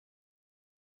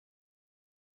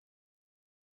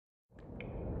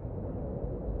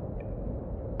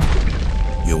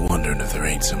You're wondering if there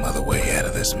ain't some other way out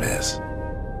of this mess.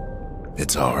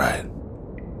 It's alright.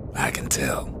 I can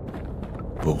tell.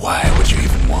 But why would you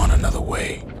even want another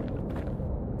way?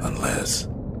 Unless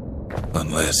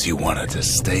you wanted to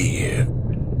stay here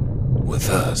with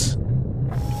us.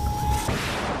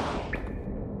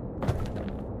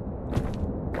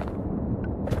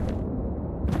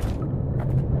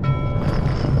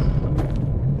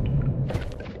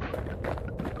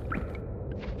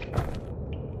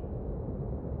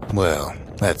 Well,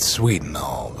 that's sweet and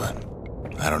all, but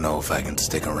I don't know if I can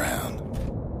stick around.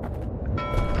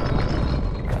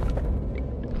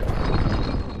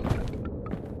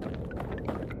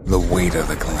 The weight of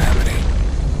the calamity,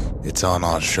 it's on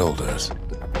our shoulders.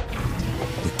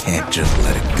 We can't just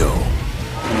let it go.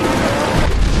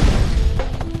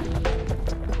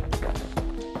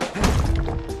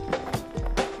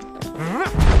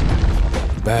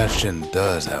 Bastian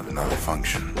does have another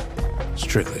function,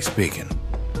 strictly speaking.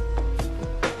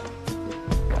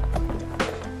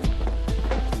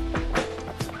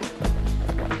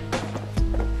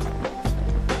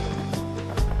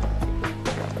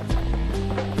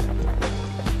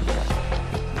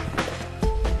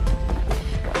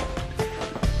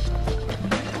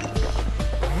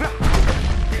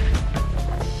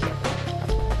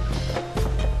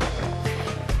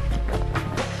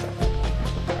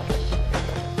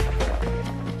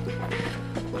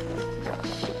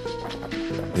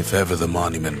 If ever the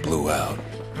monument blew out,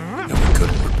 and we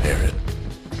couldn't repair it,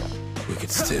 we could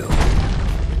still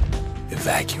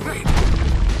evacuate.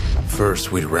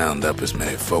 First, we'd round up as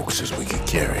many folks as we could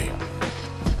carry.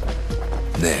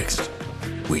 Next,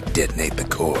 we'd detonate the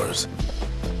cores,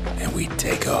 and we'd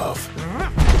take off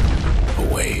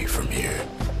away from here.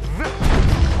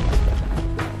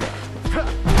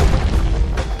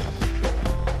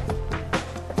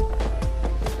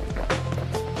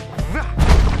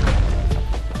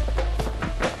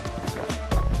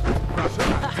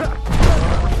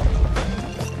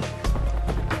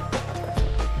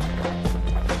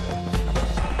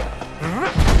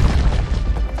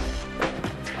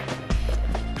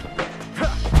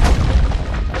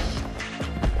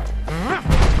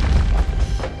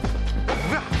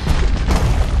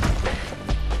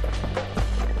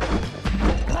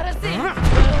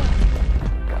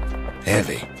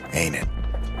 Heavy, ain't it?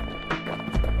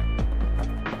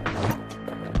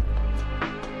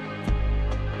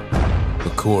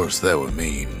 Of course, that would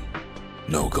mean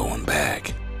no going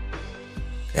back.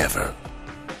 Ever.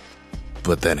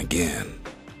 But then again,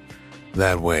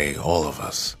 that way all of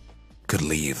us could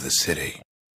leave the city.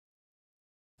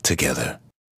 Together.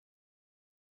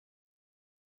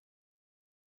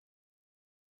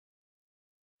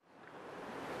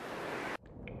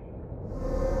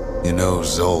 You know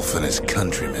Zolf and his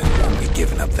countrymen won't be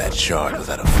giving up that shard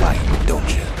without a fight, don't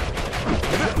you?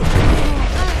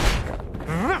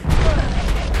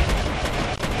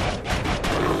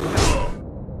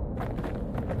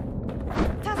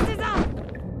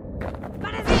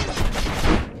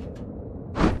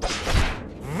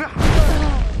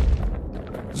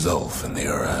 Zolf and the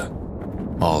Ura,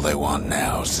 all they want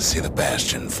now is to see the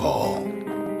Bastion fall.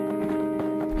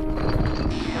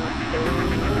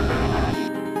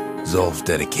 Zolf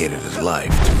dedicated his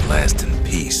life to lasting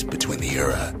peace between the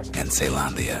Ura and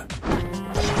Caelondia.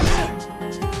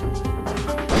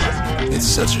 It's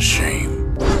such a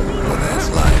shame, but that's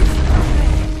life.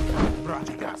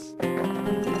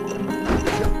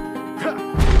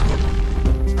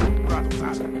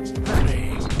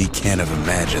 He can't have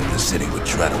imagined the city would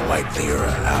try to wipe the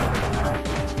Ura out.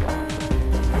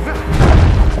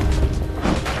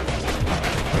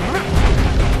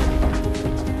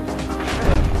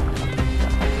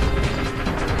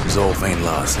 Zolf ain't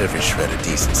lost every shred of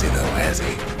decency though, has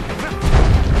he?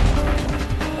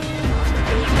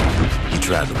 He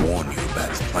tried to warn you about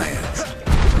his plans.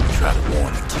 He tried to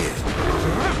warn the kid.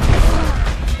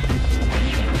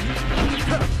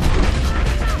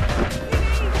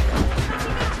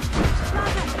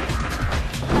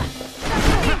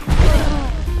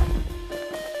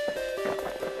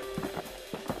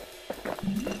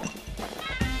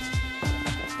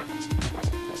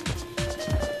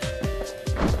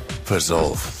 For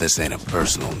Zolf, this ain't a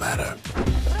personal matter.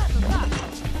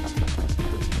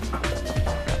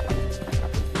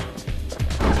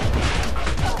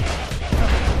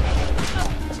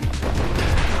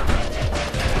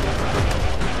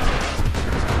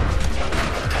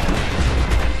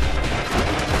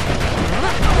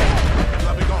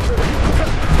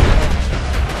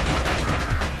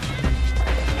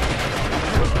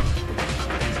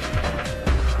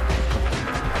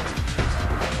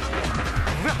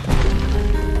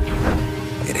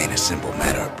 Simple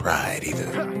matter pride either.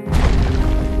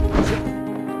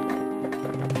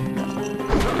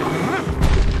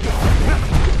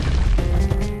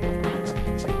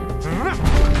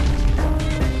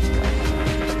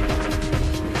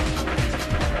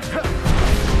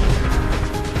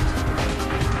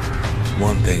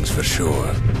 One thing's for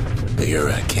sure, the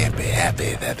Ura can't be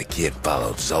happy that the kid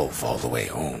followed Zolf all the way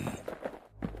home.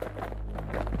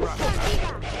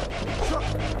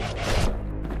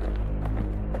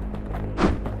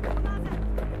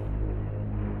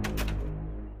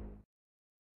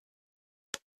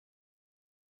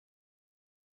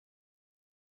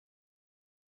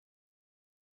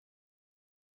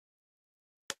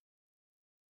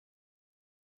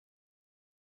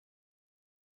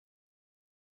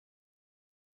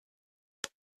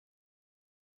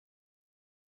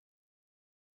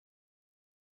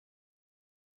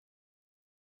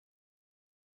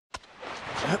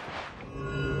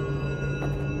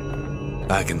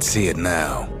 I can see it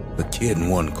now. The kid in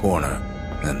one corner,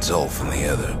 and Zolf in the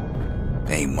other.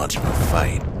 Ain't much of a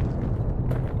fight.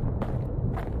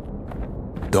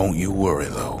 Don't you worry,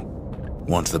 though.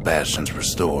 Once the Bastion's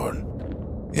restored,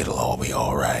 it'll all be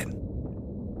alright.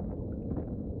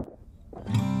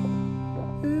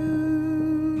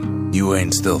 You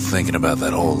ain't still thinking about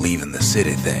that whole leaving the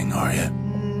city thing, are you?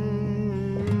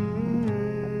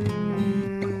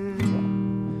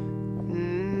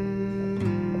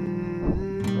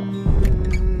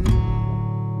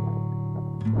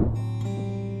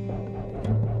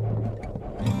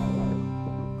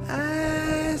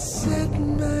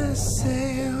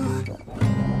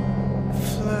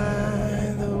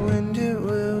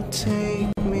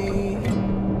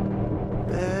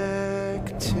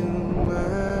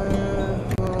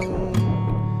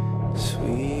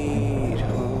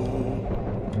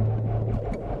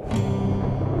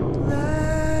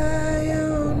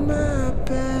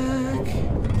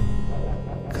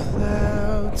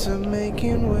 Are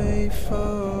making way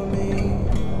for me.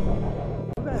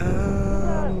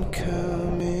 I'm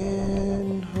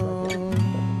coming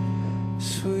home,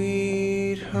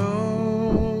 sweet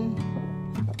home.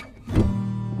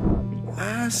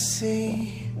 I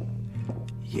see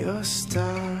your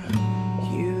star,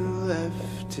 you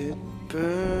left it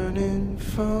burning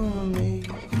for me.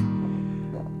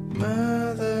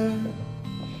 Mother,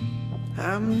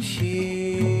 I'm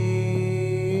here.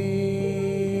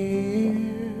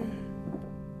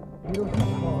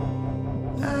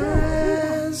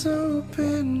 Eyes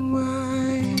open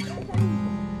wide,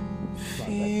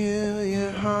 feel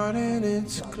your heart and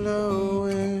it's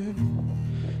glowing.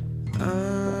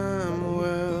 I'm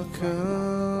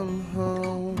welcome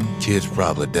home. Kid's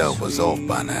probably dealt with Zolf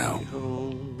by now.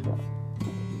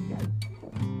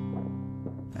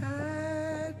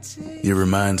 It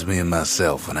reminds me of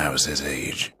myself when I was his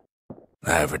age.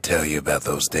 I ever tell you about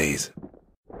those days?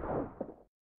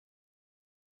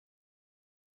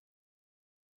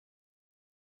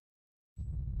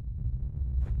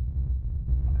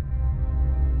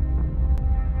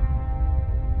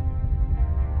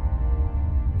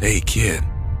 Hey, kid.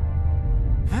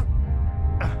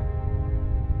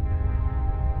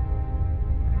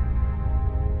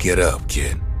 Get up,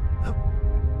 kid.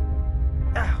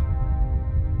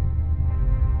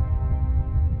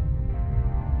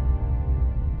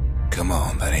 Come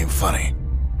on, that ain't funny.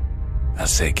 I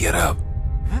say get up.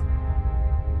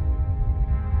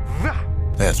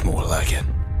 That's more like it.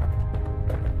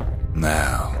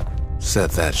 Now,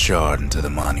 set that shard into the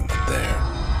monument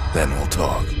there. Then we'll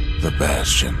talk. The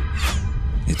Bastion.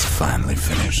 It's finally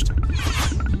finished.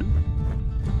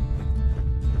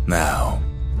 Now,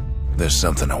 there's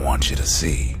something I want you to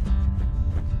see.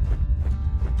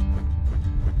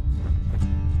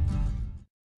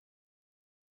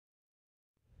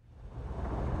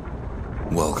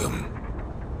 Welcome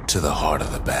to the heart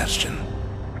of the Bastion.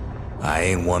 I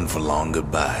ain't one for long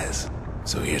goodbyes,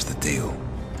 so here's the deal.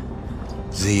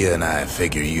 Zia and I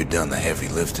figure you done the heavy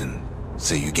lifting,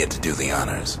 so you get to do the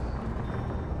honors.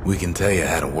 We can tell you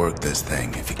how to work this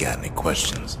thing if you got any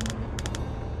questions.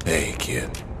 Hey,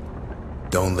 kid.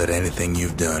 Don't let anything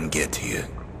you've done get to you.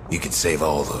 You can save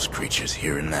all those creatures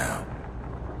here and now.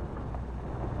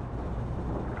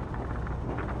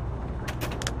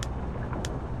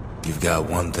 You've got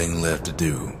one thing left to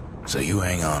do, so you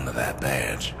hang on to that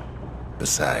badge.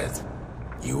 Besides,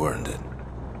 you earned it.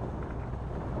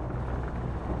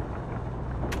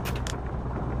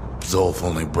 Zolf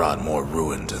only brought more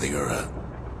ruin to the Ura.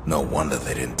 No wonder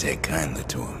they didn't take kindly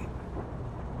to him.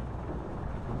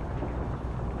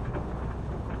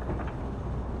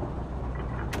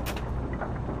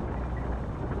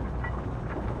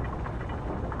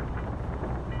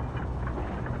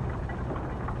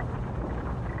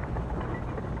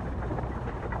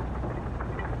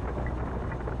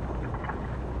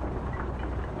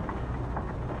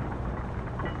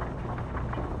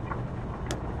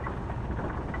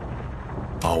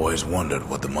 always wondered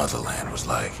what the motherland was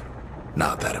like.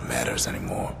 Not that it matters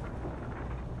anymore.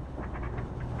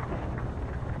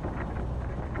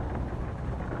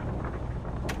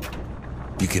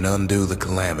 You can undo the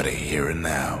calamity here and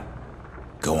now.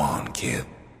 Go on, kid.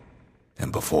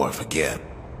 And before I forget,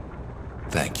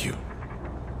 thank you.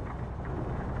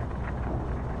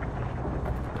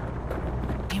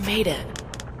 You made it.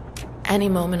 Any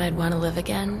moment I'd want to live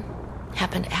again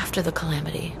happened after the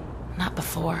calamity, not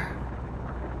before.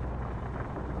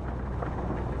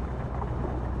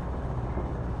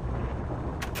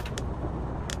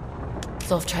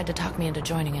 Zulf tried to talk me into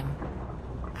joining him.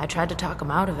 I tried to talk him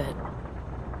out of it.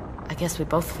 I guess we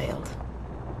both failed.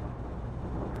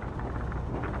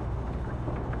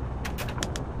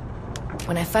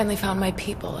 When I finally found my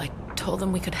people, I told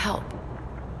them we could help.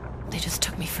 They just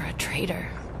took me for a traitor.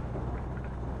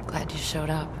 Glad you showed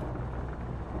up.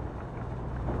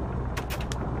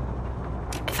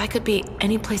 If I could be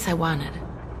any place I wanted,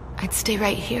 I'd stay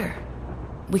right here.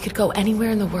 We could go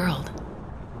anywhere in the world.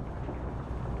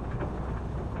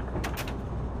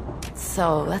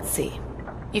 So, let's see.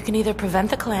 You can either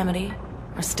prevent the calamity,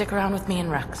 or stick around with me and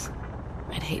Rex.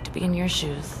 I'd hate to be in your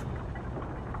shoes.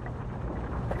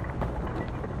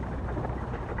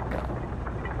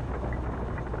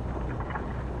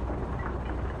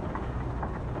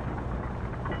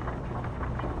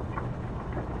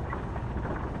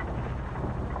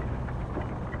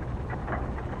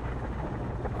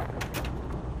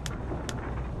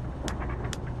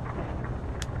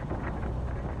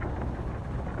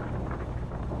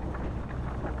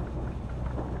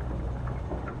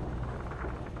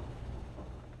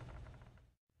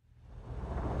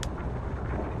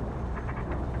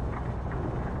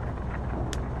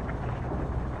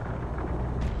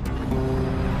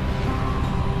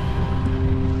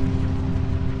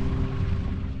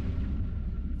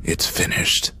 It's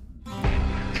finished.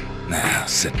 Now,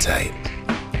 sit tight.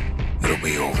 It'll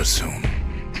be over soon.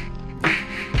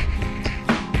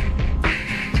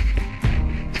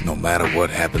 No matter what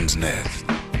happens next,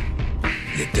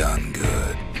 you're done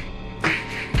good.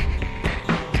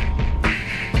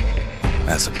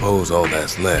 I suppose all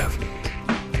that's left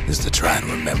is to try and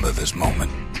remember this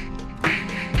moment.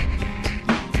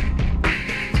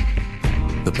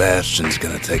 The Bastion's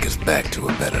gonna take us back to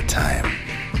a better time.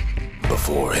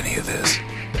 Before any of this.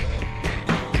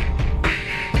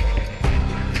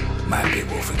 My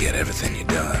people forget everything you've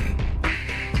done.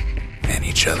 And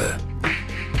each other.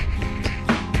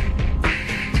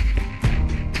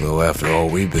 Though after all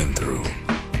we've been through,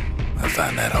 I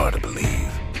find that hard to believe.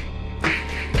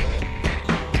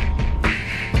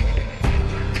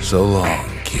 So long,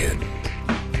 kid.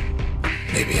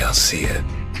 Maybe I'll see you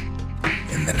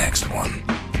in the next one.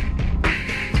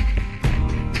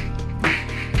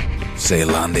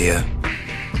 Zealandia,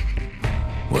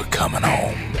 we're coming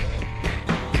home.